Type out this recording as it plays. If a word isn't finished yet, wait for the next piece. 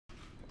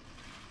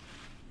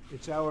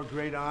It's our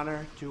great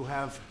honor to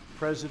have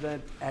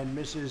President and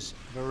Mrs.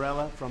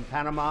 Varela from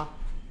Panama.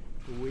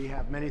 We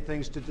have many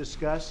things to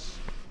discuss.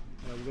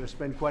 We're going to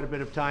spend quite a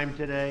bit of time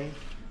today.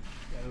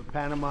 The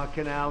Panama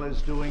Canal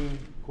is doing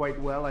quite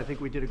well. I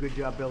think we did a good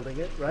job building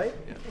it, right?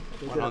 Yeah.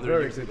 We did a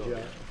very good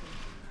job.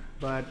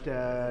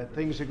 But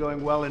things are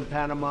going well in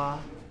Panama.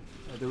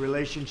 The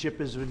relationship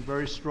has been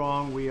very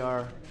strong. We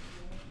are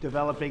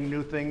developing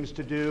new things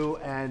to do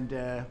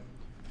and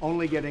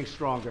only getting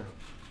stronger.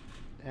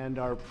 And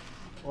our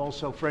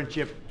also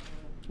friendship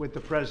with the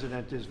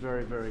President is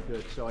very, very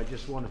good. So I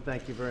just want to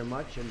thank you very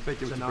much, and thank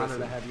you, it's an honor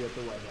to have you at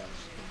the White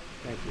House.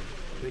 Thank you.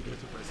 Thank you,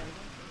 Mr. President.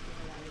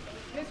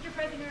 Mr.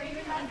 President, are you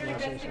under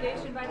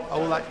investigation by the I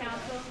would like- Special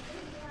Counsel?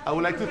 I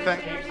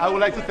would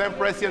like to thank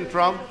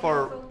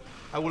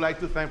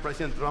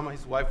President Trump and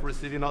his wife for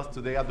receiving us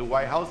today at the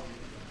White House.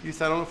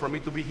 It's an honor for me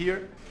to be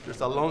here.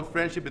 There's a long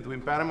friendship between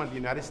Panama and the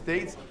United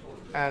States,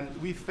 and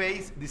we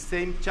face the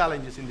same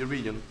challenges in the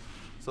region.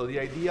 So the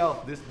idea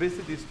of this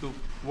visit is to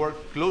work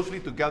closely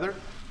together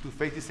to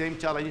face the same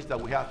challenges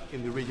that we have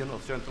in the region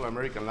of Central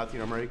America and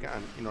Latin America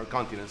and in our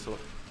continent. So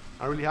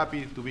I'm really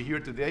happy to be here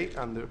today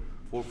and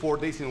for 4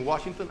 days in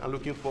Washington. I'm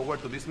looking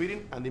forward to this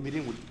meeting and the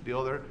meeting with the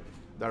other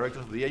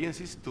directors of the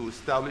agencies to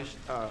establish,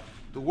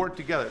 to work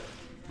together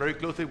very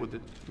closely with the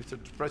Mr.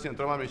 President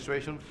Trump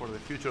administration for the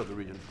future of the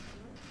region.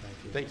 Thank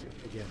you. Thank you.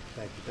 Again,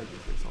 thank you. Thank you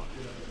so much.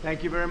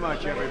 Thank you very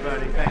much,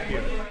 everybody. Thank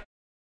you.